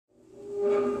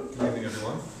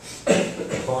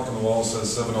clock on the wall says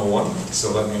 7:01,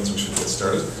 so that means we should get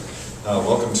started.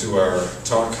 Welcome to our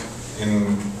talk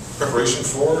in preparation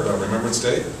for Remembrance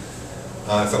Day.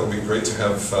 I thought it would be great to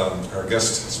have our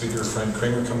guest speaker, Frank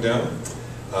Kramer, come down.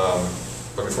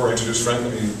 But before I introduce Frank,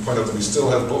 let me point out that we still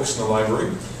have books in the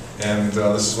library, and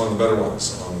this is one of the better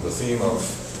ones on the theme of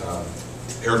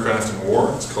aircraft and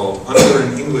war. It's called Under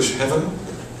an English Heaven.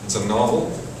 It's a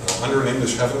novel, Under an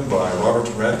English Heaven by Robert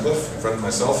Radcliffe. I've read it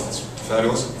myself. It's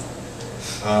fabulous.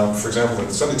 For example,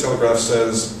 the Sunday Telegraph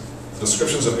says,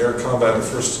 descriptions of air combat are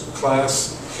first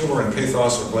class, humor and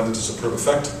pathos are blended to superb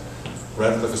effect.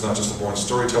 Radcliffe is not just a born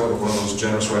storyteller, but one of those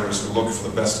generous writers who look for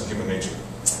the best in human nature.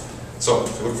 So,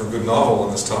 if you're looking for a good novel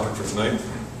on this topic for tonight,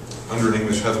 Under an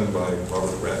English Heaven by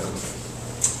Robert Radcliffe.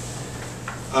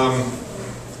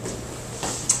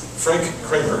 Frank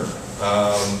Kramer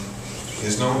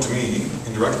is known to me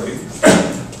indirectly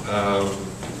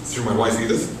through my wife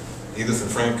Edith. Edith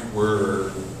and Frank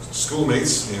were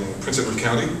schoolmates in Prince Edward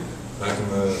County back in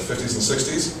the 50s and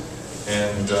 60s.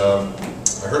 And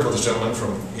I heard about this gentleman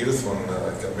from Edith when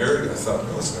I got married. I thought,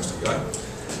 oh, that's an interesting guy.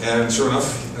 And sure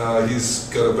enough, he's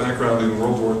got a background in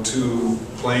World War II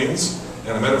planes.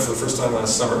 And I met him for the first time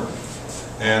last summer.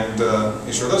 And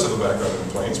he sure does have a background in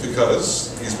planes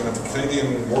because he's been at the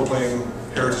Canadian Warplane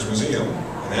Heritage Museum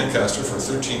in Ancaster for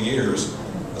 13 years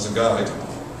as a guide.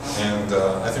 And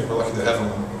I think we're lucky to have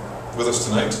him with us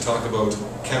tonight to talk about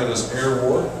Canada's air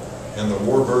war and the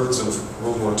Warbirds of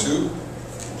World War II.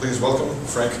 Please welcome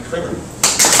Frank Kramer.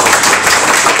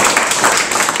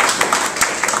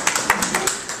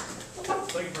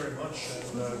 Thank you very much,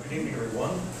 and good evening,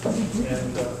 everyone.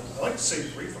 And I'd like to say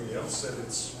briefly from the outset,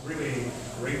 it's really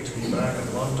great to be back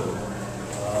in London.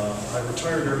 I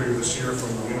retired earlier this year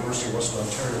from the University of Western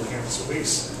Ontario campus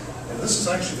police, and this is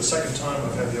actually the second time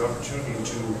I've had the opportunity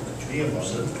to be in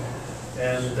London.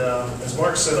 And as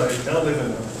Mark said, I now live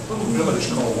in a little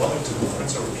village called Wellington,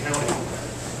 Prince Edward County,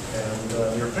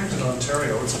 and near Picton,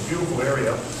 Ontario. It's a beautiful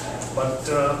area, but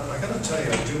I got to tell you,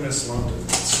 I do miss London.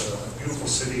 It's a beautiful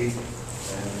city,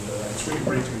 and it's really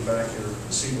great to be back here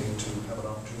this evening to have an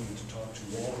opportunity to talk to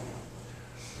all of you.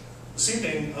 This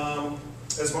evening,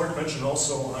 as Mark mentioned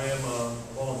also, I am a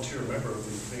volunteer member of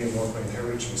the Canadian Warplane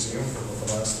Heritage Museum for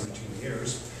the last 13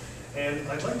 years, and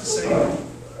I'd like to say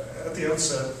at the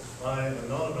outset, I am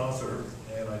not an author,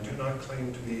 and I do not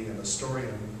claim to be an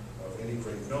historian of any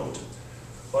great note.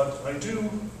 But I do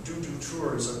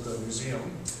tours at the museum,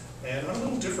 and I'm a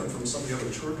little different from some of the other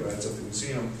tour guides at the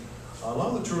museum. A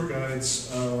lot of the tour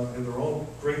guides, and they're all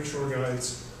great tour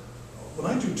guides, when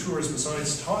I do tours,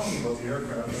 besides talking about the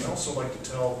aircraft, I also like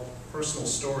to tell personal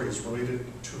stories related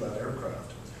to that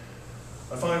aircraft.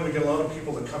 I find we get a lot of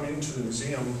people that come into the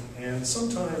museum, and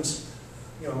sometimes,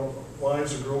 you know,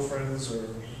 wives or girlfriends or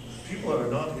people that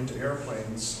are not into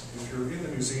airplanes, if you're in the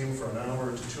museum for an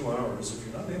hour to 2 hours, if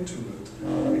you're not into it,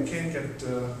 it can get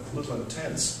a little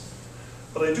intense.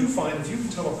 But I do find if you can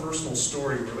tell a personal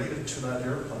story related to that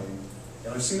airplane,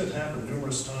 and I've seen it happen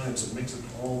numerous times, it makes it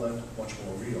all that much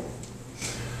more real.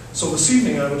 So this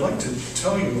evening I would like to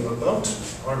tell you about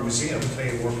our museum,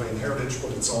 Canadian Warplane Heritage,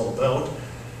 what it's all about.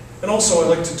 And also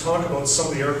I'd like to talk about some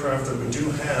of the aircraft that we do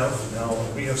have. Now,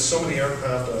 we have so many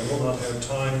aircraft I will not have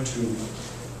time to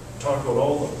talk about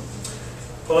all of them.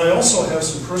 But I also have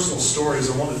some personal stories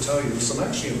I want to tell you, some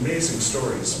actually amazing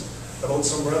stories about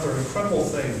some rather incredible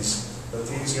things that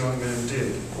these young men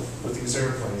did with these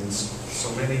airplanes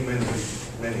so many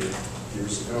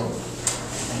years ago.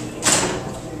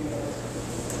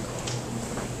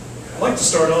 I'd like to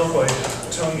start off by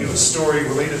telling you a story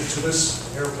related to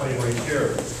this airplane right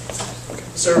here.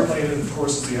 This airplane, of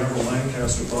course, is the Admiral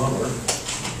Lancaster bomber.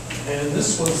 And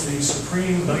this was the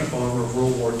supreme night bomber of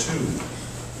World War II.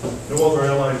 No other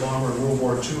Allied bomber in World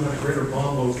War II had a greater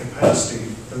bomb load capacity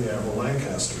than the Admiral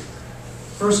Lancaster.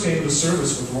 First came into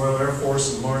service with the Royal Air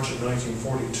Force in March of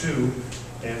 1942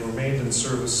 and remained in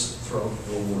service throughout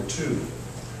World War II.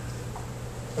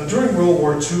 Now, during World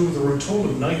War II, there were a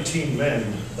total of 19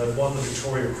 men that won the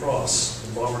Victoria Cross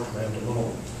in Bomber Command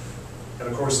alone. And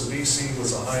of course, the VC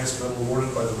was the highest medal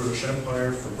awarded by the British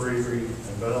Empire for bravery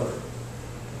and valor.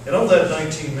 And of that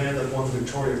 19 men that won the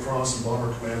Victoria Cross in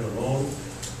Bomber Command alone,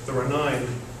 there were 9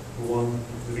 who won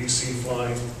the VC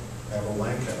flying Admiral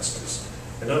Lancasters.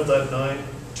 And of that 9,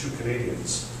 2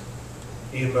 Canadians,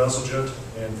 Ian Bazalgette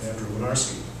and Andrew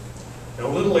Winarski. Now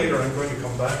a little later I'm going to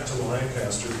come back to the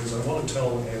Lancaster because I want to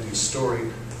tell Andy's story.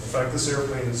 In fact, this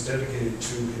airplane is dedicated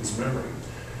to his memory.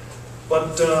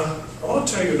 But I want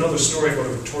to tell you another story about a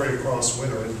Victoria Cross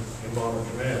winner in Bomber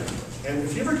Command. And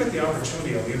if you ever get the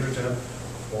opportunity on the internet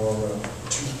or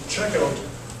to check out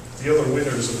the other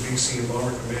winners of BC and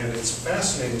Bomber Command. It's a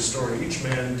fascinating story. Each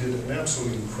man did an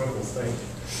absolutely incredible thing.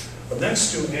 But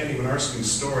next to Andy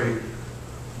Winarski's story,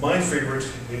 my favorite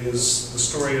is the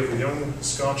story of a young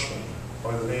Scotchman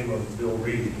by the name of Bill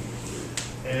Reid.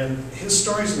 And his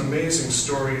story is an amazing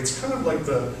story. It's kind of like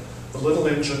the little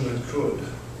engine that could.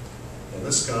 And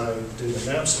this guy did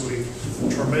an absolutely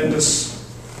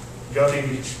tremendous,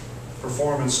 gutty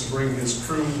performance to bring his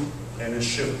crew and his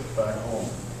ship back home.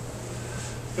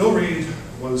 Bill Reid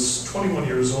was 21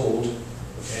 years old,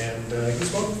 and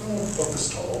he's about this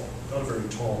tall, not a very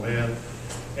tall man.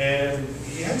 And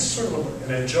he had sort of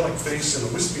an angelic face and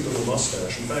a wispy little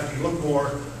mustache. In fact, he looked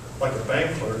more like a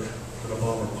bank clerk than a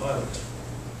bomber pilot.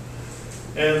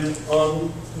 And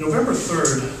on November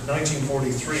 3rd,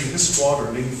 1943, his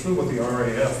squadron, he flew with the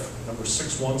RAF, number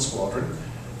 61 Squadron,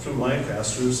 flew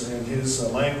Lancasters, and his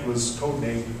Lanc was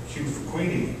codenamed Hugh for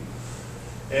Queenie.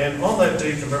 And on that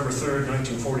date, November 3rd,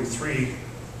 1943,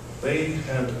 they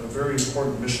had a very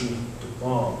important mission to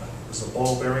bomb. It was a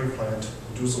ball bearing plant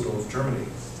in Dusseldorf, Germany.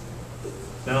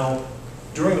 Now,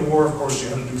 during the war, of course, you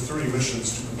had to do 30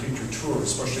 missions to complete your tour,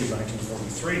 especially in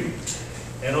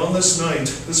 1943. And on this night,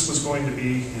 this was going to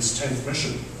be his 10th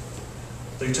mission.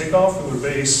 They take off from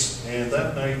their base, and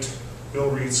that night, Bill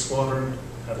Reid's squadron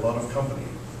had a lot of company.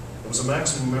 It was a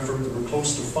maximum effort. There were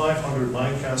close to 500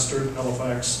 Lancaster,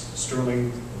 Halifax,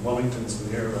 Stirling, and Wellingtons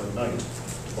in the air that night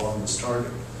to bomb this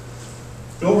target.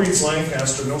 Bill Reid's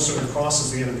Lancaster no sooner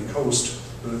crosses the enemy coast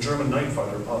than a German night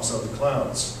fighter pops out of the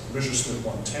clouds, Messerschmitt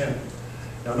 110.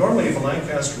 Now normally if a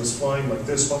Lancaster was flying like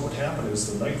this, what would happen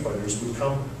is the night fighters would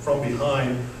come from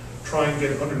behind, try and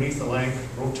get underneath the Lanc,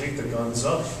 rotate the guns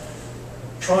up,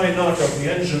 try and knock out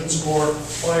the engines, or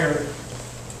fire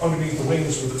underneath the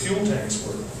wings where the fuel tanks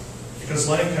were. Because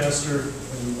Lancaster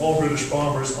and all British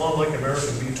bombers, unlike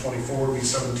American B-24,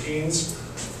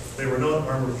 B-17s, they were not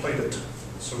armor plated,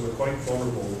 so they're quite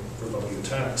vulnerable for belly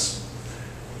attacks.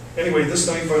 Anyway, this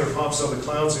night fighter pops out of the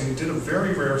clouds, and he did a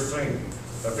very rare thing,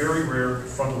 a very rare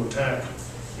frontal attack.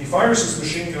 He fires his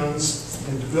machine guns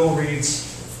into Bill Reid's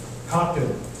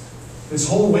cockpit. His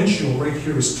whole windshield right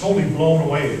here is totally blown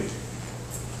away.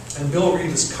 And Bill Reid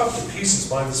is cut to pieces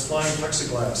by this flying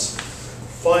plexiglass.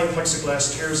 Flying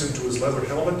plexiglass tears into his leather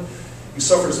helmet. He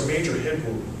suffers a major head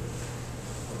wound.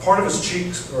 A part of his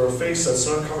cheek, or a face that's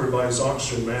not covered by his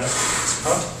oxygen mask, is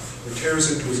cut. It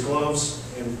tears into his gloves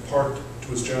and part to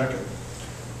his jacket.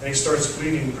 And he starts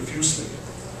bleeding profusely.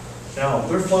 Now,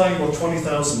 they're flying about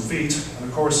 20,000 feet, and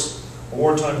of course, a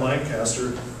wartime Lancaster,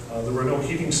 there were no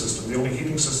heating system. The only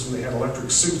heating system, they had electric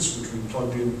suits, which we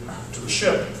plugged in to the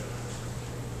ship.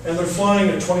 And they're flying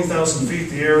at 20,000 feet,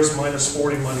 the air is minus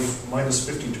 40, minus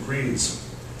 50 degrees.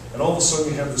 And all of a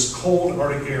sudden you have this cold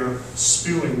Arctic air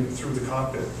spewing through the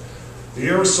cockpit. The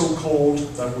air is so cold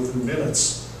that within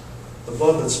minutes, the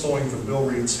blood that's flowing from Bill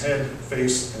Reid's head,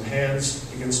 face, and hands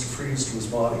begins to freeze to his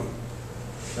body.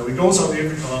 Now he goes on the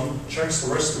intercom, checks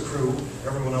the rest of the crew,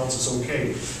 everyone else is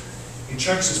okay. He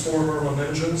checks his four Merlin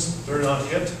engines, they're not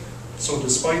hit, so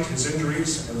despite his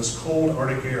injuries and this cold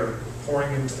Arctic air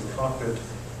pouring into the cockpit,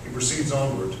 he proceeds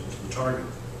onward to the target.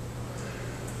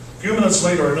 A few minutes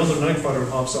later, another night fighter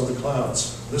pops out of the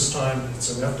clouds. This time,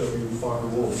 it's an FW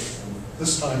Fokker-Wolf. And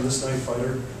this time, this night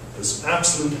fighter does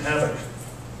absolute havoc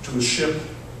to his ship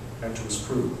and to his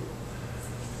crew.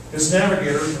 His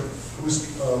navigator,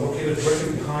 who's located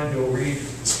directly behind Bill Reid,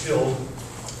 is killed.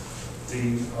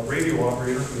 The radio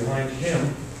operator behind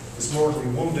him is mortally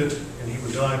wounded, and he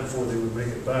would die before they would make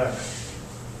it back.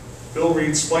 Bill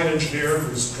Reid's flight engineer,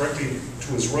 who's directly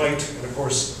to his right, and of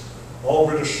course, all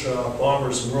British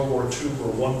bombers in World War II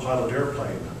were one-pilot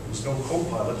airplane. There was no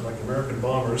co-pilot like American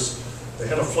bombers. They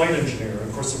had a flight engineer, and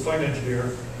of course the flight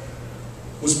engineer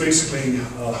was basically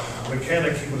a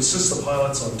mechanic. He would assist the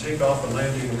pilots on takeoff and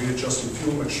landing and readjusting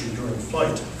fuel mixture during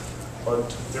flight, but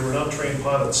they were not trained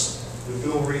pilots. If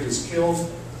Bill Reid is killed,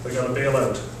 they got to bail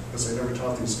out because they never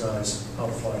taught these guys how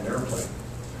to fly an airplane.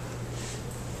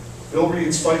 Bill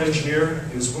Reid's flight engineer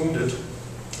is wounded,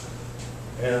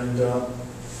 and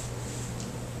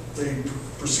they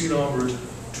proceed onward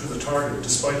to the target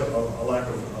despite a lack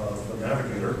of a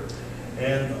navigator.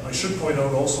 And I should point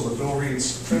out also that Bill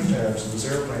Reid's trim tabs in his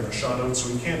airplane are shot out,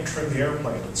 so he can't trim the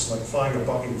airplane. It's like flying a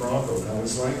bucking Bronco. Now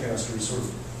his Lancaster is sort of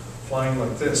flying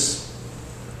like this.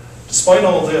 Despite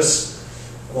all this,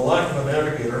 and the lack of a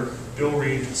navigator, Bill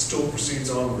Reid still proceeds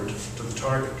onward to the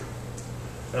target.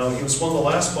 Now, he was one of the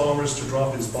last bombers to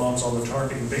drop his bombs on the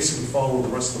target. He basically followed the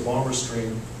rest of the bomber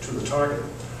stream to the target.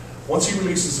 Once he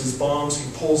releases his bombs, he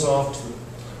pulls off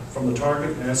from the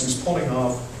target, and as he's pulling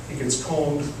off, he gets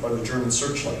combed by the German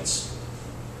searchlights.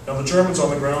 Now, the Germans on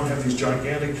the ground have these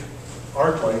gigantic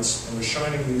arc lights and was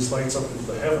shining these lights up into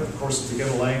the heaven. Of course, if they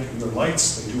get a light in their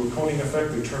lights, they do a coning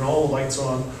effect. They turn all the lights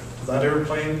on to that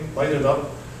airplane, light it up,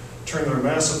 turn their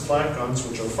massive flak guns,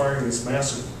 which are firing these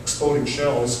massive exploding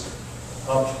shells,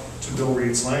 up to Bill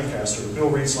Reed's Lancaster. Bill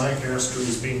Reed's Lancaster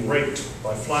is being raked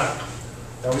by flak.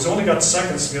 Now, he's only got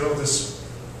seconds to get out of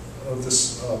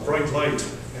this bright light,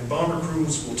 and bomber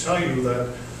crews will tell you that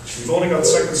you've only got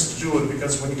seconds to do it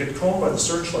because when you get caught by the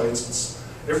searchlights,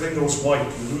 everything goes white.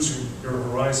 You lose your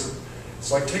horizon.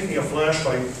 It's like taking a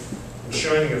flashlight and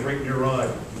shining it right in your eye.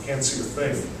 You can't see a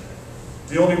thing.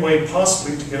 The only way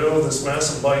possibly to get out of this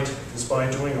massive light is by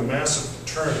doing a massive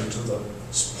turn to the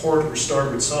port or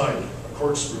starboard side, a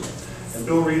corkscrew. And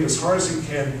Bill Reed, as hard as he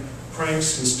can,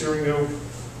 cranks his steering wheel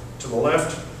to the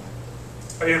left.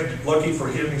 And lucky for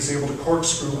him, he's able to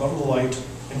corkscrew out of the light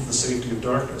into the safety of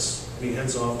darkness. And he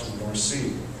heads off to the North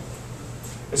Sea.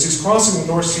 As he's crossing the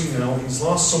North Sea now, he's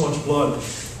lost so much blood,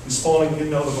 he's falling in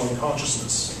and out of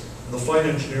unconsciousness. And the flight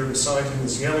engineer beside him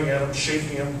is yelling at him,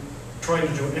 shaking him, trying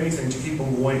to do anything to keep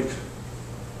him awake.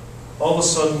 All of a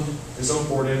sudden, his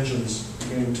outboard engines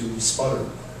begin to sputter.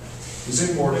 His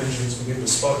inboard engines begin to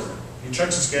sputter. He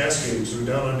checks his gas gauges,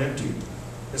 they're down on empty.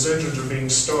 His engines are being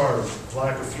starved,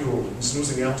 lack of fuel. He's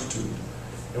losing altitude.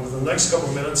 And within the next couple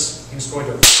of minutes, he's going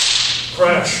to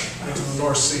crash into the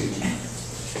North Sea.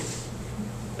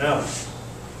 Now,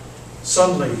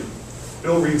 suddenly,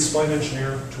 Bill Reed's flight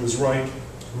engineer to his right,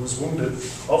 who was wounded,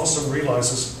 all of a sudden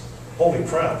realizes, holy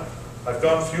crap, I've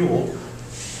got fuel.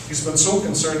 He's been so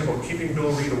concerned about keeping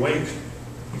Bill Reed awake,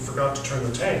 he forgot to turn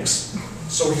the tanks.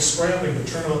 So he's scrambling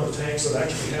to turn on the tanks that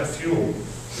actually have fuel.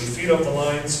 They feed up the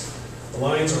lines. The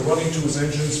lines are running to his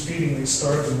engines, feeding these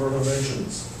starved and murdered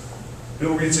engines.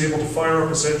 Bill Reed's able to fire up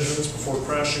his engines before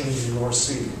crashing into the North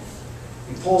Sea.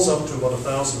 He pulls up to about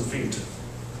 1,000 feet.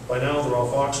 By now they're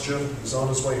off oxygen, he's on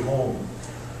his way home.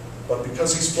 But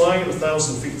because he's flying at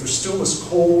 1,000 feet, there's still this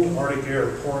cold Arctic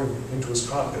air pouring into his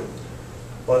cockpit.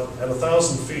 But at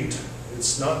 1,000 feet,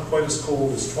 it's not quite as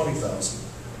cold as 20,000.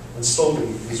 And slowly,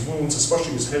 his wounds,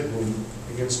 especially his head wound,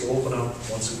 begins to open up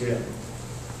once again.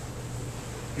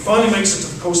 He finally makes it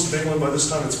to the coast of England. By this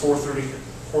time it's 4:30,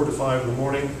 4 to 5 in the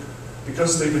morning.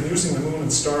 Because they've been using the moon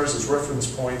and stars as reference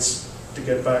points to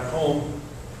get back home,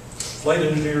 flight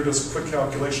engineer does a quick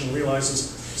calculation, realizes,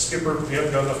 skipper, we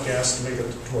haven't got enough gas to make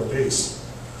it to our base.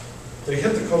 They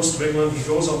hit the coast of England. He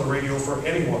goes on the radio for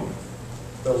anyone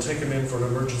that'll take him in for an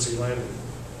emergency landing.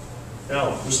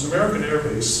 Now, there's an American air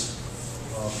base,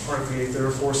 part of the 8th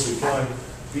Air Force. They fly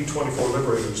B-24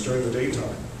 Liberators during the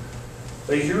daytime.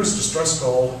 They hear his distress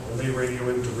call, and they radio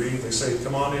into Reed. They say,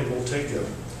 come on in, we'll take you.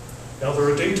 Now,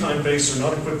 they're a daytime base. They're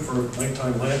not equipped for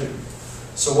nighttime landing.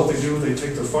 So what they do, they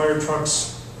take their fire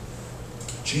trucks,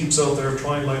 jeeps out there,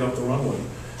 try and light up the runway.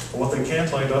 But what they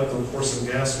can't light up, they'll pour some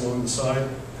gas along the side,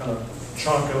 kind of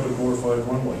chalk out a glorified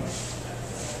runway.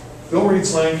 Bill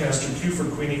Reed's Lancaster, Q for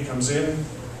Queenie, comes in.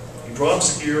 He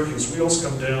drops the gear, his wheels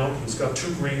come down. He's got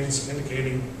 2 greens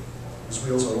indicating his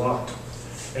wheels are locked.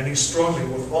 And he's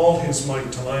struggling with all his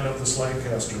might to line up this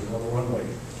Lancaster on the runway.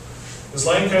 As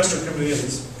Lancaster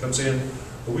comes in,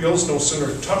 the wheels no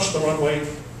sooner touch the runway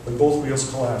than both wheels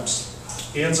collapse.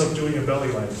 He ends up doing a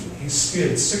belly landing. He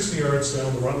skids 60 yards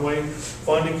down the runway,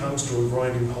 finally comes to a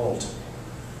grinding halt.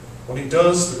 When he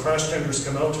does, the crash tenders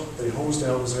come out, they hose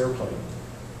down his airplane.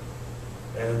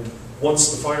 And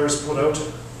once the fire is put out,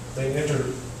 they enter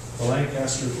the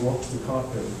Lancaster and go up to the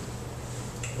cockpit.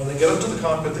 When they get up to the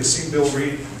cockpit, they see Bill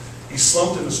Reed. He's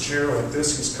slumped in his chair like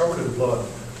this. He's covered in blood.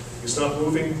 He's not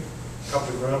moving. A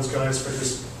couple of grounds guys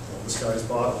figures, well, this guy's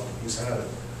bottom. He's had it.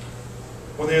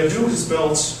 When they undo his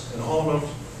belts and haul him up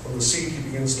from the seat, he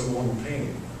begins to moan in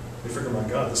pain. They figure, my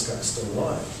God, this guy's still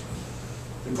alive.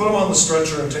 They put him on the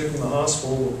stretcher and take him to the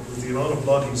hospital. With the amount of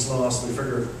blood he's lost, they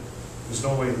figure there's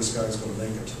no way this guy's going to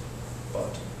make it.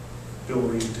 But Bill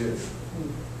Reed did.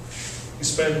 He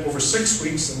spent over 6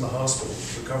 weeks in the hospital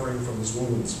recovering from his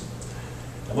wounds.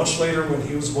 And much later, when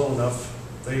he was well enough,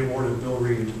 they awarded Bill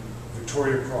Reed the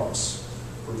Victoria Cross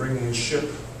for bringing his ship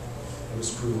and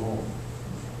his crew home.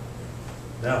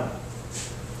 Now,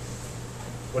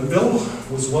 when Bill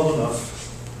was well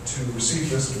enough to receive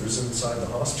visitors inside the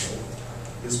hospital,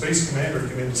 his base commander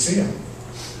came in to see him.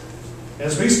 And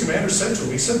his base commander said to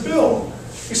him, he said, Bill,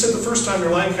 he said, the first time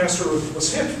your Lancaster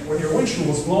was hit, when your windshield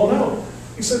was blown out,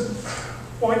 he said,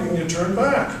 why didn't you turn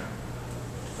back?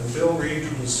 And Bill Reed,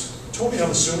 who was totally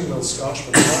unassuming little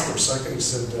Scotchman, thought for a second. He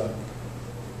said,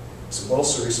 well,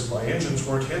 sir, he said, my engines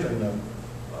weren't hit, and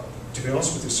to be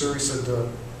honest with you, sir, he said,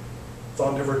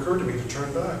 thought it never occurred to me to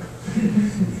turn back.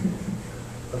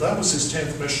 But that was his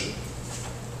 10th mission.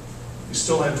 He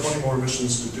still had 20 more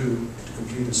missions to do to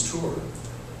complete his tour.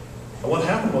 And what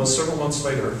happened was, several months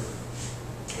later,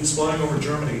 he's flying over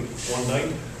Germany one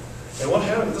night, and what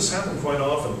happened, this happened quite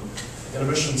often in a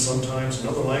mission sometimes,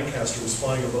 another Lancaster was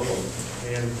flying above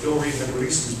him, and Bill Reed had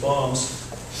released his bombs,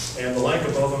 and the Lanc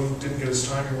above him didn't get his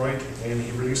timing right, and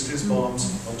he released his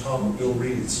bombs on top of Bill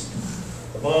Reed's.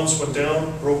 The bombs went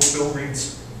down, broke Bill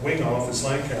Reed's wing off his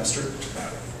Lancaster,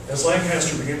 as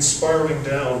Lancaster begins spiraling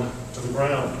down to the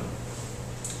ground.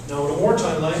 Now, in a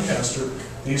wartime Lancaster,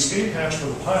 the escape hatch for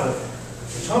the pilot,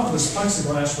 the top of this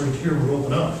plexiglass right here would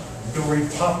open up. Bill Reed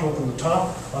popped open the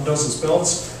top, undoes his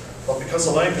belts, but because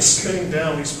the Lanc is spinning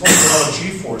down, he's pulling a lot of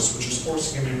G-force, which is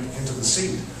forcing him into the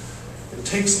seat. It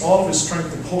takes all of his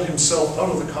strength to pull himself out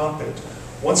of the cockpit.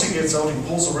 Once he gets out, he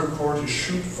pulls the ripcord, his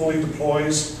chute fully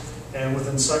deploys, and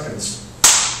within seconds,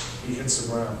 he hits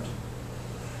the ground.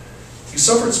 He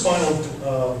suffered spinal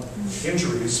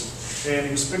injuries, and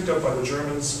he was picked up by the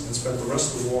Germans and spent the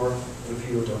rest of the war in a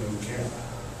POW camp.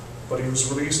 But he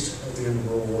was released at the end of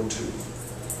World War II.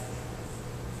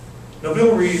 Now,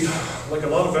 Bill Reed, like a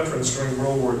lot of veterans during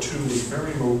World War II, was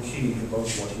very low-key about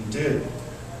what he did.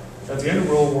 At the end of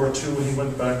World War II, when he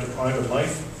went back to private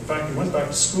life, in fact, he went back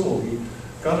to school. He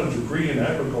got a degree in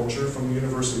agriculture from the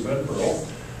University of Edinburgh,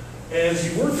 and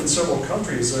he worked in several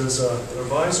countries as an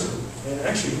advisor, and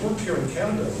actually he worked here in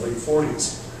Canada in the late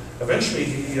 40s. Eventually,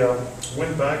 he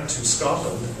went back to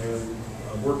Scotland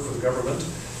and worked for the government,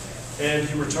 and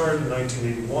he retired in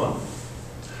 1981.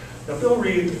 Now, Bill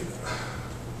Reed,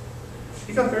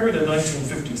 he got married in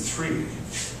 1953,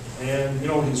 and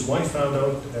his wife found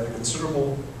out at a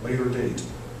considerable later date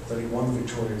that he won the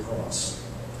Victoria Cross.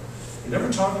 He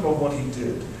never talked about what he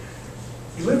did.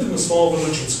 He lived in a small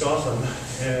village in Scotland,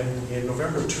 and in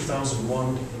November of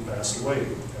 2001, he passed away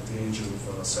at the age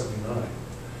of 79.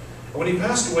 And when he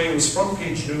passed away, it was front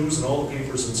page news in all the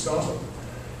papers in Scotland.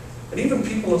 And even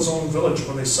people in his own village,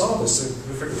 when they saw this,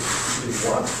 they figured,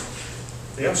 what?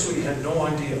 They absolutely had no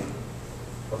idea.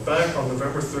 But back on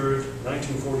November 3rd,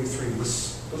 1943,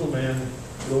 this little man,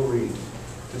 Bill Reed,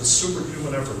 did a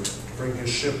superhuman effort to bring his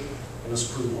ship and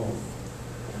his crew home.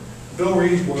 Bill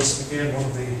Reed was, again, one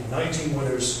of the 19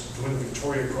 winners to win the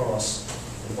Victoria Cross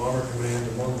in Bomber Command,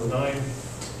 and one of the 9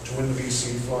 to win the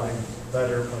BC flying that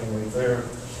airplane right there,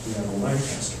 the Admiral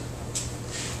Lancaster.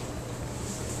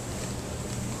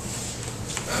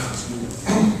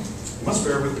 You must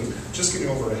bear with me, just getting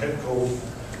over a head cold.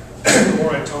 The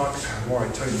more I talk, the more I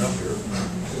tighten up here.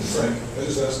 Frank, I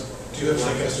just asked, do you have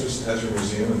Lancasters at your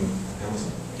museum in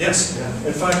Hamilton? Yes.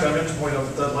 In fact, I meant to point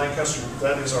out that Lancaster,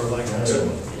 that is our Lancaster.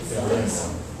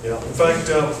 Yeah. In fact,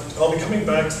 I'll be coming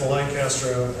back to the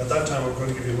Lancaster. At that time, I'm going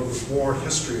to give you a little bit more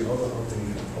history of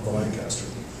the Lancaster.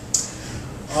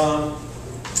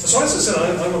 So as I said,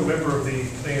 I'm a member of the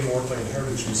Canadian Warplane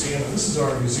Heritage Museum, and this is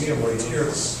our museum right here.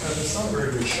 It's not a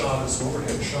very good shot, it's an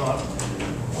overhead shot.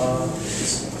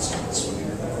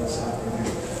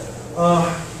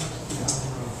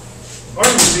 Our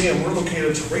museum, we're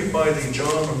located right by the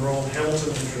John Munro Hamilton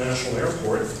International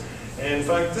Airport, and in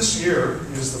fact this year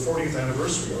is the 40th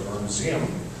anniversary of our museum.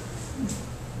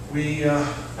 We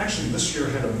actually this year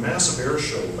had a massive air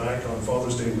show back on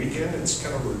Father's Day weekend. It's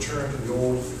kind of a return to the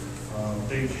old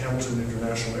big Hamilton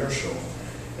International Air Show.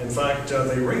 In fact,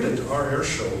 they rated our air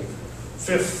show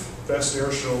 5th best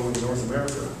air show in North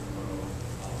America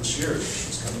this year, which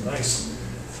was kind of nice.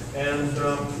 And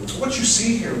what you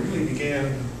see here really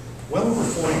began well over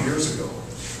 40 years ago.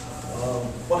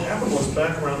 What happened was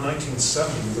back around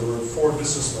 1970, there were 4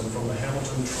 businessmen from the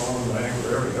Hamilton, Toronto,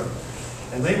 Niagara area,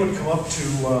 and they would come up to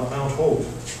Mount Hope,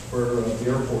 where the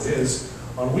airport is,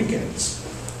 on weekends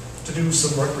to do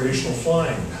some recreational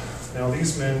flying. Now,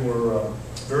 these men were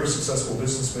very successful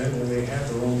businessmen, and they had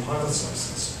their own pilot's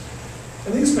license.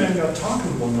 And these men got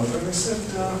talking to one another, and they said,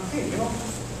 hey,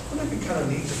 wouldn't it be kind of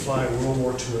neat to fly a World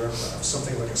War II aircraft,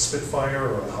 something like a Spitfire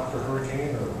or a Hawker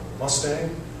Hurricane or a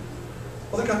Mustang?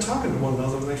 Well, they got talking to one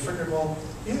another, and they figured, well,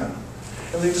 yeah.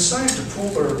 And they decided to pool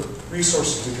their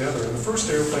resources together, and the first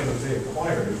airplane that they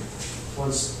acquired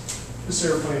was this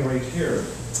airplane right here.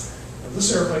 Now,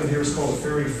 this airplane here is called a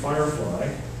Fairey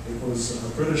Firefly. It was a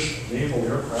British naval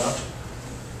aircraft.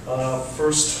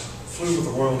 First flew with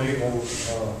the Royal Naval,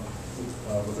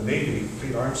 with the Navy,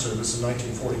 Fleet Armed Service in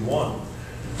 1941.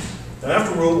 Now,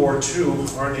 after World War II,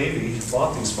 our Navy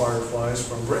bought these Fireflies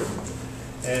from Britain,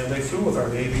 and they flew with our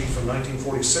Navy from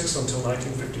 1946 until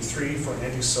 1953 for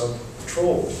anti-sub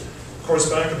patrol. Of course,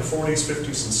 back in the 40s,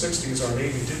 50s, and 60s, our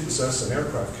Navy did possess an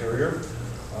aircraft carrier.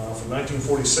 From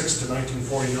 1946 to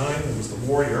 1949, it was the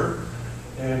Warrior,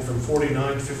 and from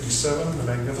 49 to 57, the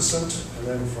Magnificent, and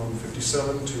then from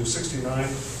 57 to 69,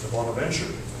 the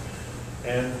Bonaventure.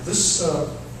 And this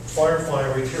Firefly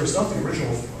right here is not the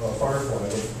original Firefly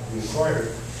that we acquired,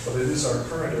 but it is our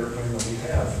current airplane that we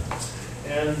have.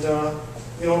 And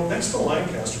you know, next to the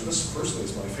Lancaster, this personally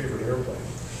is my favorite airplane.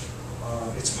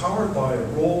 It's powered by a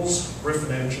Rolls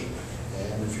Griffin engine.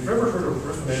 And if you've ever heard of a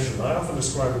Griffin engine, I often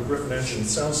describe a Griffin engine, it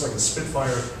sounds like a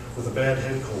Spitfire with a bad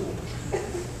head cold.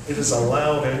 It is a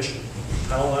loud engine.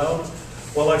 How loud?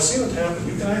 Well, I've seen it happen.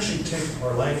 You can actually take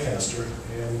our Lancaster,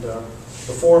 and the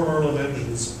 4 Merlin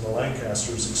engines in the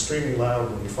Lancaster is extremely loud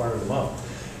when you fire them up.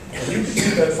 And you can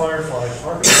take that Firefly,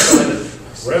 park it beside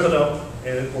it, rev it up,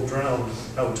 and it will drown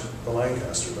out the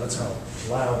Lancaster. That's how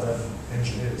loud that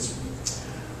engine is.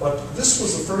 But this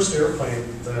was the first airplane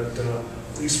that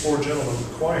these 4 gentlemen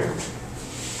acquired.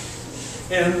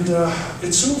 And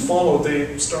it soon followed,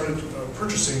 they started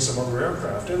purchasing some other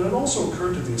aircraft. And it also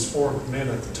occurred to these 4 men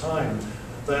at the time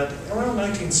that around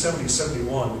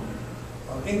 1970-71,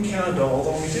 in Canada,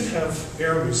 although we did have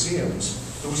air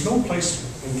museums, there was no place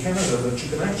in Canada that you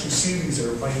could actually see these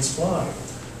airplanes fly.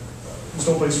 There was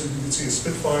no place where you could see a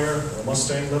Spitfire, a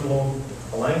Mustang, let alone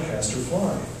a Lancaster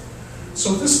fly.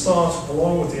 So this thought,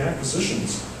 along with the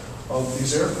acquisitions of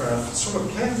these aircraft, sort of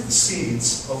planted the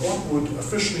seeds of what would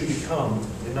officially become,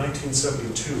 in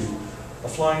 1972, a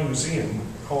flying museum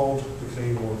called the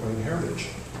Canadian Warplane Heritage.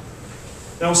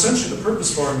 Now, essentially, the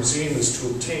purpose of our museum is to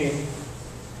obtain,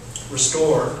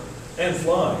 restore, and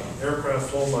fly aircraft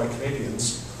flown by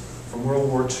Canadians from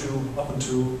World War II up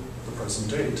until the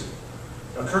present date.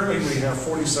 Now, currently, we have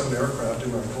 47 aircraft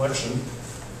in our collection.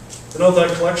 And of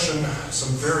that collection,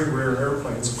 some very rare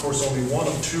airplanes. Of course, only 1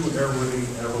 of 2 airworthy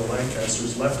Admiral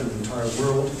Lancasters left in the entire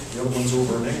world. The other one's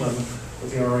over in England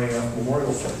with the RAF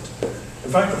Memorial Flight.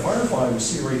 In fact, the Firefly you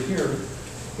see right here,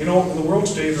 you know, in the world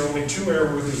today, there are only 2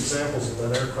 airworthy examples of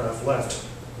that aircraft left.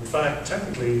 In fact,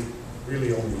 technically,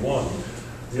 really only 1.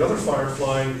 The other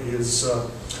Firefly is,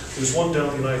 there's one down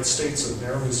in the United States at an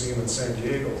air museum in San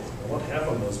Diego. And what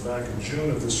happened was back in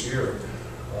June of this year,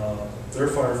 their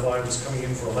Firefly was coming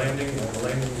in for a landing, and the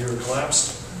landing gear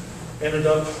collapsed. Ended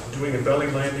up doing a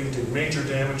belly landing, did major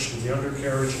damage to the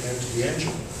undercarriage and to the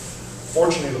engine.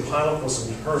 Fortunately, the pilot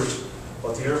wasn't hurt,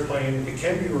 but the airplane, it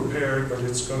can be repaired, but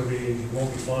it's going to be, it won't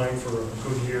be flying for a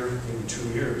good year, maybe 2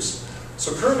 years.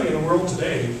 So currently in the world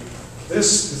today,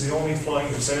 this is the only flying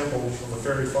example of a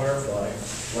fairy Firefly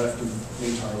left in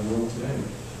the entire world today.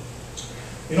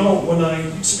 You know, when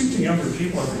I speak to younger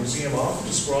people at the museum, I often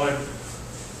describe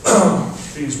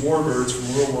these warbirds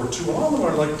from World War II. A lot of them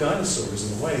are like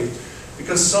dinosaurs in a way,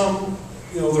 because some,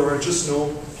 you know, there are just no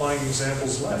flying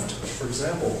examples left. For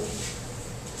example,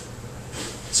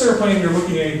 this airplane you're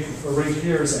looking at right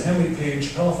here is a Henley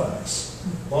Page Halifax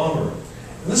bomber.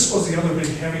 And this was the other big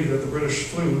Hemi that the British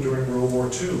flew during World War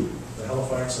II, the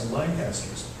Halifax and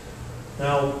Lancasters.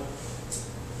 Now,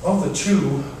 of the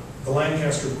 2, the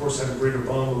Lancaster, of course, had a greater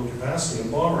bomb load capacity,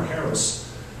 and Bomber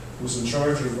Harris, who was in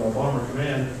charge of Bomber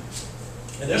Command,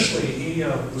 initially he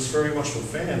was very much a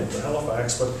fan of the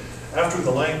Halifax, but after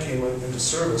the Lang came into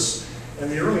service,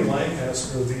 and the early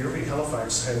Lancaster, the early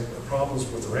Halifax had problems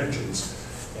with their engines,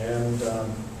 and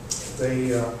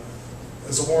they,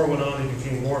 as the war went on, he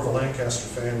became more of a Lancaster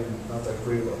fan and not that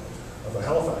great of a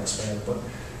Halifax fan. But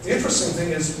the interesting thing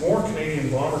is, more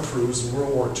Canadian bomber crews in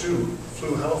World War II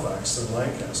flew Halifax than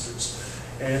Lancasters.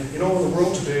 And you know, in the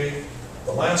world today,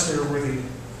 the last airworthy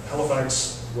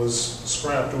Halifax was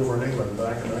scrapped over in England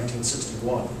back in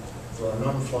 1961. There are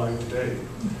none flying today.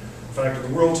 In fact, in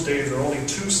the world today, there are only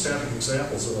 2 static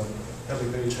examples of a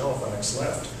Henley Page Halifax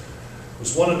left.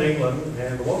 There's one in England,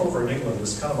 and the one over in England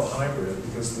is kind of a hybrid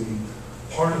because the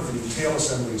part of the tail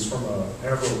assembly is from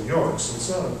Avro, York, so it's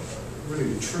not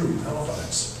really a true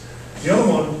Halifax. The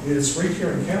other one is right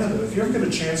here in Canada. If you ever get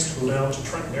a chance to go down to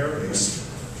Trenton Air Base,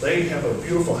 they have a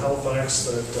beautiful Halifax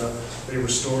that they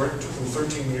restored. It took them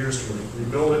 13 years to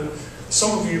rebuild it.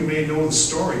 Some of you may know the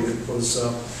story. It was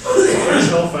a French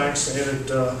Halifax, and it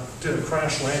did a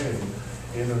crash landing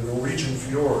in a Norwegian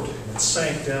fjord. And it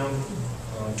sank down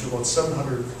to about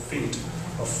 700 feet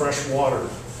of fresh water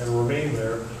and remained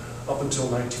there up until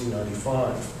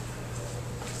 1995.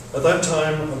 At that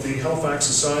time, the Halifax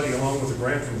Society, along with a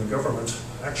grant from the government,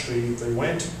 actually they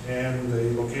went and they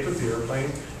located the airplane,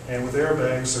 and with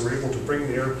airbags they were able to bring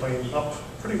the airplane up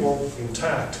pretty well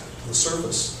intact to the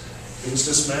surface. It was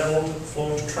dismantled,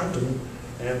 flown to Trenton,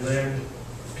 and then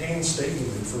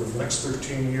painstakingly for the next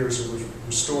 13 years it was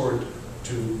restored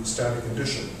to static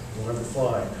condition. It will never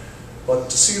fly. But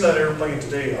to see that airplane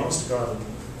today, honest to God,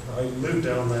 I live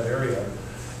down that area,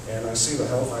 and I see the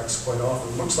Halifax quite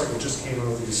often. It looks like it just came out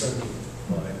of the assembly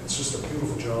line. It's just a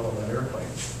beautiful job on that airplane.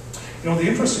 You know, the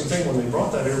interesting thing, when they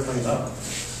brought that airplane up,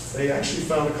 they actually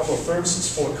found a couple of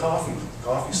thermoses full of coffee.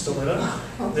 Coffee still in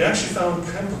it. They actually found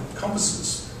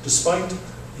compasses, despite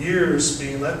years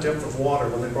being in that depth of water.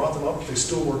 When they brought them up, they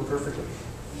still worked perfectly.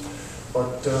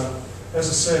 But as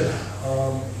I said,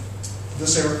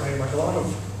 this airplane, like a lot of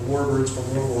Warbirds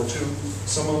from World War II,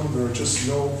 some of them, there are just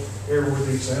no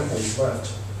airworthy examples left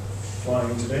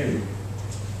flying today.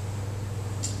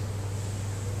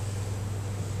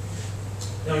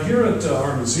 Now here at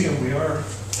our museum, we are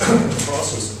in the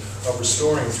process of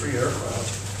restoring 3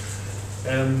 aircraft.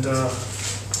 And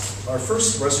our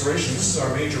first restoration, this is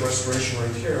our major restoration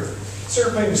right here. This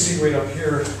airplane you see right up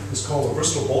here is called the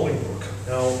Bristol Bolingbroke.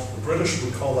 Now, the British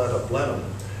would call that a Blenheim.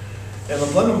 And the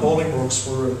Blenheim Bolingbrokes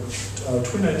were a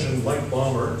twin-engine light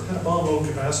bomber. It had a bomb load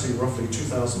capacity of roughly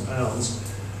 2,000 pounds.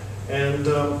 And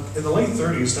in the late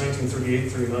 30s,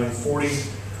 1938, 39, 40,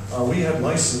 we had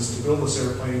license to build this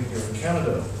airplane here in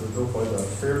Canada. They were built by the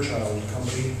Fairchild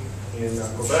Company in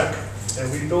Quebec.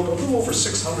 And we built a little over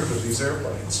 600 of these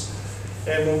airplanes.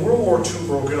 And when World War II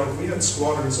broke out, we had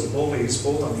squadrons of bullies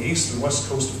both on the east and west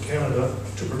coast of Canada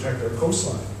to protect our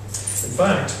coastline. In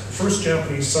fact, the first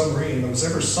Japanese submarine that was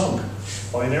ever sunk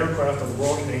by an aircraft of the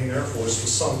Royal Canadian Air Force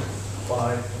was sunk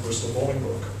by the Bristol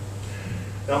Bolingbroke.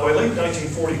 Now, by late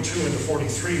 1942 into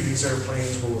 43, these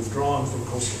airplanes were withdrawn from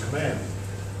Coastal Command.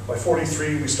 By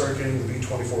 43, we started getting the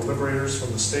B-24 Liberators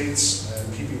from the States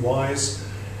and PPYs.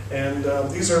 And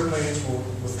these airplanes were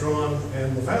withdrawn,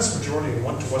 and the vast majority of them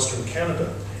went to Western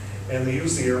Canada. And they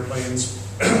used the airplanes,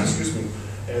 excuse me,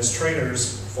 as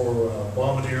trainers for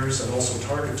bombardiers and also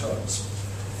target tugs.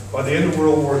 By the end of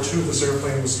World War II, this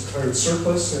airplane was declared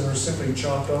surplus and were simply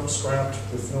chopped up, scrapped,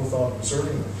 with no thought of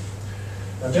preserving them.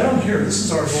 Now down here, this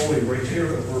is our goalie right here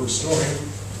that we're restoring.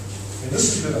 And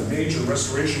this has been a major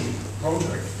restoration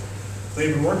project.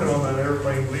 They've been working on that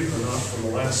airplane, believe it or not, for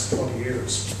the last 20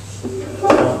 years.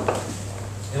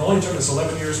 It only took us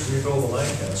 11 years to rebuild the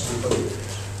Lancaster, but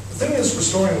the thing is,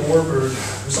 restoring a Warbird,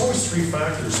 there's always 3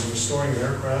 factors in restoring an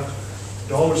aircraft: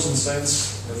 dollars and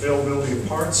cents, availability of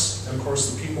parts, and of course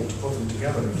the people to put them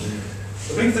together.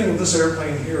 The big thing with this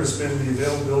airplane here has been the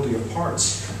availability of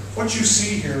parts. What you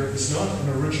see here is not an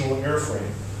original airframe.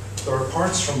 There are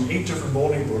parts from 8 different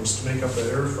Bolingbrokes to make up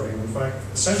that airframe. In fact,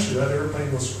 essentially that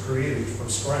airplane was created from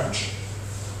scratch.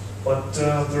 But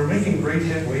they're making great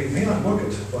headway. You may not look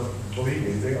it, but believe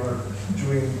me, they are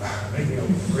making a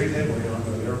great headway on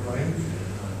that airplane.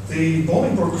 The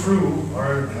Bolingbroke crew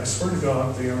are, I swear to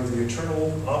God, they are the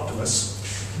eternal optimists.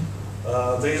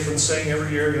 They have been saying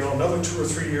every year, another 2 or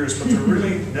 3 years, but they're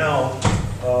really now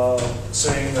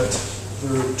saying that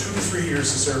there are 2 to 3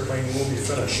 years this airplane will be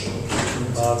finished.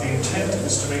 The intent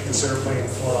is to make this airplane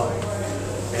fly.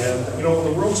 And, in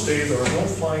the world today, there are no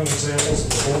flying examples of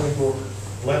the Bolingbroke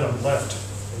Blenheim left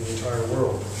in the entire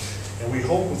world. And we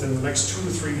hope within the next 2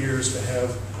 to 3 years to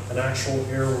have an actual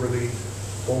airworthy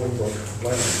Bolingbroke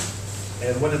Blenheim.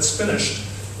 And when it's finished,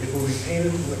 it will be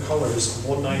painted in the colors of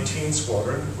 119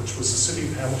 Squadron, which was the City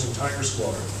of Hamilton Tiger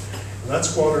Squadron. And that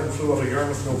squadron flew out of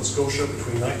Yarmouth, Nova Scotia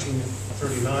between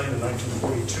 1939 and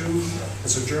 1942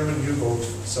 as a German U-boat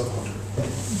sub-hunter.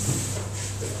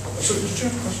 So, did you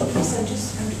have a question?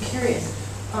 Yes, I'm curious.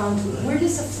 Where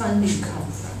does the funding come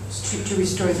from to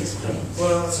restore these planes?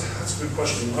 Well, that's a good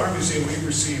question. In our museum, we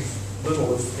receive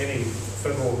little, if any,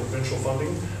 federal or provincial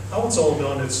funding. How it's all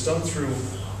done, it's done through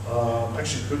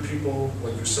actually good people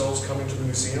like yourselves coming to the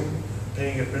museum,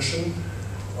 paying admission.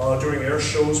 During air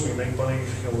shows, we make money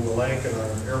with the LANC, and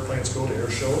our airplanes go to air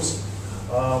shows.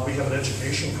 We have an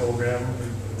education program.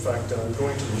 In fact,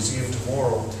 going to the museum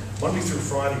tomorrow, Monday through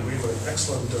Friday, we have an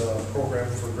excellent program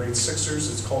for grade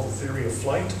 6ers. It's called the Theory of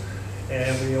Flight.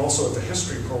 And we also have the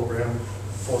history program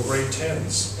for grade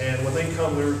 10s. And when they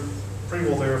come, they're pretty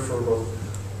well there for about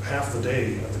half the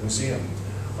day at the museum.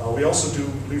 We also do,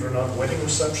 believe it or not, wedding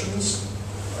receptions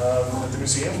at the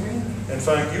museum. In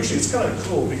fact, usually it's kind of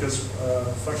cool because,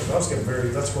 in fact, if I was getting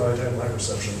married, that's where I'd have my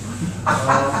reception.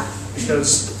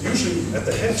 Because usually at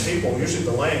the head table, usually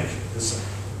the LANC is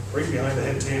right behind the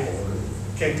head table.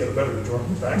 You can't get a better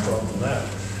backdrop than that.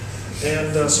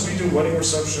 And so we do wedding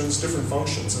receptions, different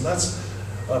functions, and that's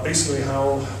basically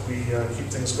how we keep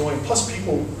things going. Plus,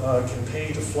 people can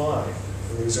pay to fly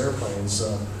in these airplanes.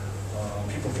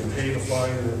 People can pay to fly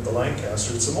in the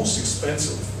Lancaster. It's the most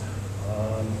expensive.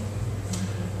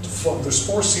 There's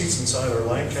 4 seats inside our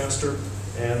Lancaster,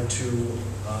 and to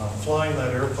fly in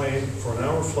that airplane for an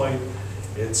hour flight,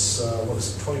 it's what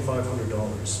is it,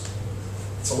 $2,500.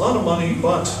 It's a lot of money,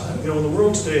 but in the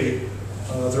world today,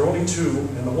 there are only 2,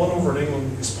 and the one over in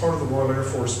England is part of the Royal Air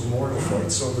Force Memorial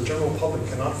Flight, so the general public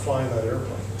cannot fly in that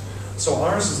airplane. So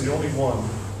ours is the only one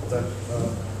that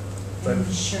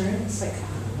insurance, like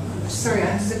sorry,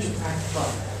 I'm such a practical,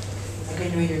 like I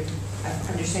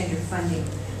understand your funding,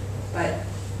 but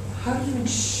how do you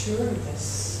insure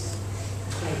this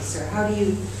place, or how do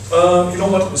you? You know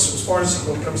what, as far as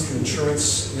when it comes to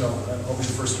insurance, you know, I'll be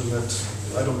the first to admit,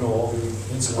 I don't know all the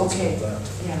ins and outs Okay. of that.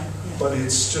 Yeah. But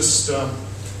it's just,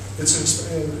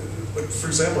 like for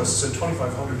example, it's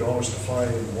 $2,500 to fly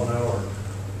in 1 hour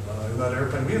in that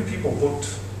airplane. We have people booked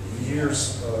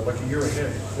years, like a year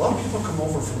ahead. A lot of people come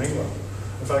over from England.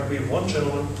 In fact, we have one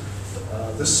gentleman,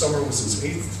 this summer was his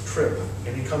 8th trip,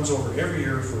 and he comes over every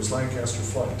year for his Lancaster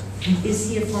flight. Is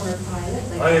he a former pilot?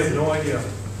 Like, I have no idea.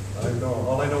 I know.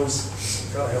 All I know is he's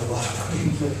got to have a lot of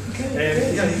money. Good, And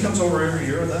good. yeah, he comes over every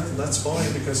year, and that's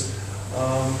fine because,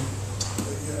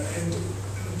 and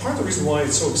part of the reason why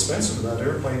it's so expensive in that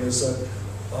airplane is that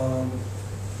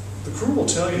the crew will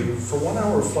tell you for 1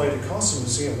 hour of flight it costs the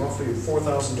museum roughly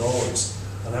 $4,000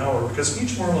 an hour because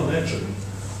each Merlin engine,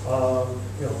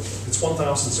 you know, it's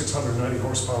 1,690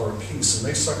 horsepower apiece, and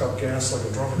they suck up gas like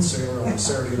a drunken sailor on a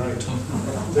Saturday night.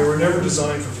 They were never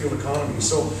designed for fuel economy.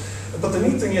 So, but the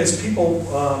neat thing is, people,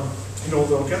 you know,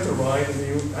 they'll get their ride, and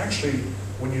you actually,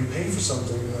 when you pay for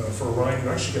something for a ride, you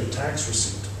actually get a tax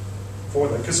receipt for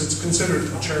that because it's considered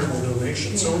a charitable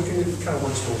donation. So it kind of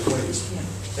works both ways. Yeah.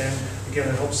 And again,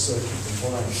 it helps keep them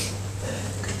flying.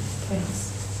 Thanks.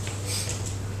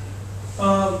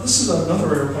 This is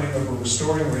another airplane that we're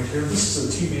restoring right here. This is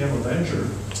a TBM Avenger,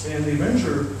 and the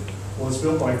Avenger was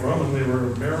built by Grumman. They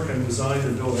were American designed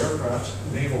and built aircraft,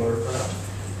 naval aircraft.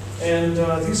 And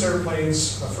these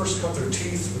airplanes first cut their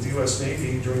teeth with the U.S.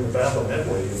 Navy during the Battle of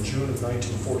Medway in June of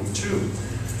 1942.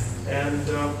 And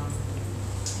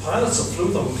pilots that flew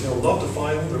them, you know, loved to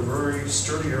fly them. They're a very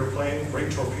sturdy airplane,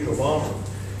 great torpedo bomber.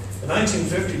 In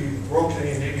 1950, the Royal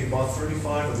Canadian Navy bought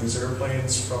 35 of these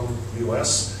airplanes from the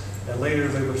U.S., and later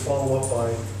they would follow up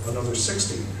by another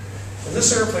 60. And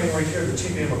this airplane right here, the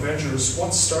TBM Avenger, is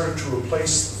what started to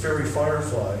replace the Fairey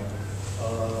Firefly.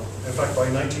 In fact, by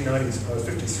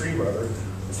 1953,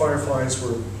 the Fireflies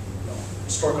were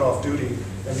struck off duty,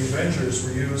 and the Avengers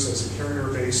were used as a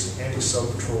carrier-based anti-sub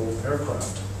patrol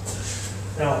aircraft.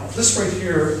 Now, this right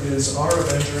here is our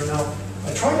Avenger. Now,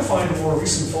 I tried to find a more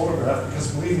recent photograph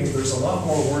because, believe me, there's a lot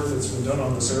more work that's been done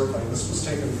on this airplane. This was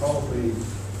taken probably,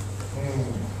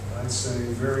 I'd say,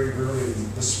 very early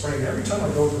this spring. Every time I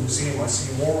go to the museum, I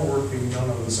see more work being done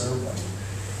on this airplane.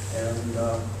 And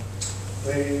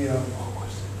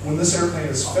when this airplane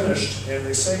is finished, and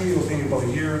they say it'll be about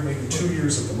a year, maybe 2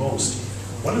 years at the most,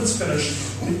 when it's finished,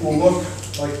 it will look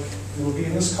like it will be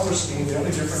in this color scheme. The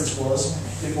only difference was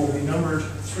it will be numbered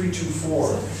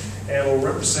 324, and will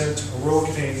represent a Royal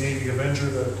Canadian Navy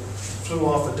Avenger that flew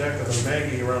off the deck of the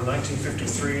Maggie around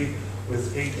 1953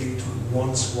 with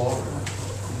 881 Squadron.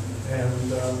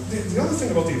 And the other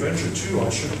thing about the Avenger, too, I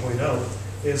should point out,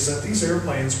 is that these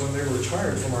airplanes, when they were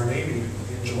retired from our Navy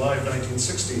in July of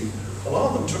 1960, a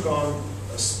lot of them took on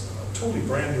a totally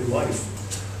brand new life.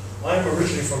 I'm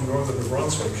originally from northern New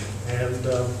Brunswick, and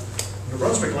New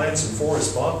Brunswick Lands and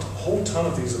Forests bought a whole ton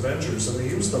of these Avengers, and they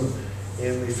used them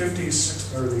in the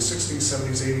 50s, or the 60s,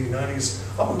 70s, 80s, 90s,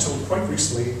 up until quite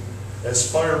recently as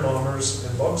fire bombers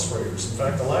and bug sprayers. In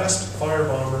fact, the last fire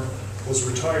bomber was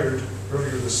retired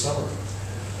earlier this summer.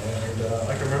 And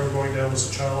I can remember going down as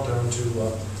a child down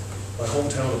to my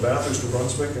hometown of Bathurst, New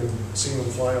Brunswick, and seeing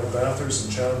them fly out of Bathurst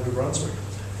and Chatham, New Brunswick.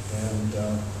 And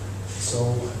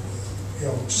so, you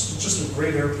know, just a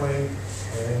great airplane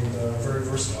and very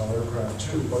versatile aircraft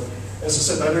too. But as I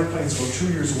said, that airplane's about 2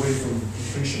 years away from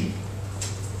completion.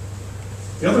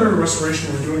 The other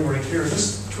restoration we're doing right here,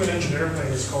 this twin-engine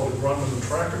airplane is called a Grumman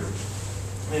Tracker.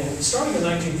 And starting in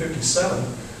 1957,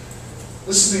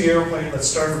 this is the airplane that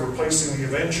started replacing the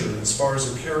Avenger as far as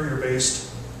a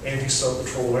carrier-based anti-sub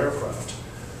patrol aircraft.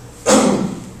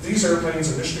 These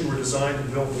airplanes initially were designed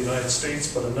and built in the United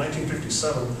States, but in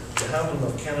 1957, de Havilland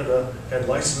of Canada had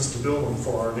license to build them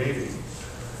for our Navy.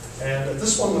 And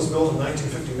this one was built in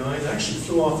 1959, actually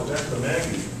flew off the deck of the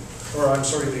Maggie, or I'm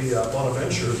sorry, the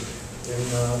Bonaventure in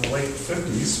the late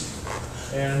 50s.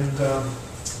 And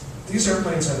these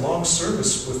airplanes had long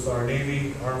service with our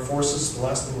Navy Armed Forces. The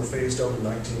last of them were phased out in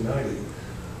 1990.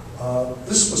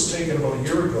 This was taken about a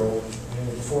year ago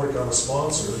before it got a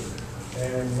sponsor,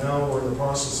 and now we're in the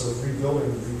process of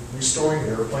restoring the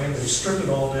airplane. They've stripped it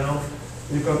all down.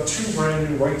 We've got 2 brand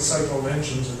new Wright cyclone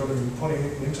engines we're going to be putting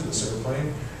into this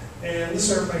airplane, and this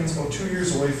airplane is about 2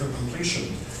 years away from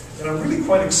completion. And I'm really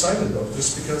quite excited about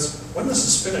this because when this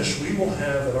is finished, we will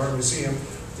have at our museum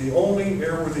the only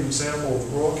airworthy example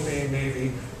of Royal Canadian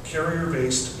Navy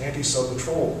carrier-based anti-sub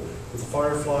patrol with a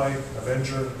Firefly,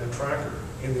 Avenger, and Tracker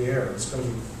in the air. It's going to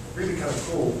be really kind of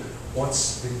cool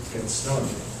once it gets done.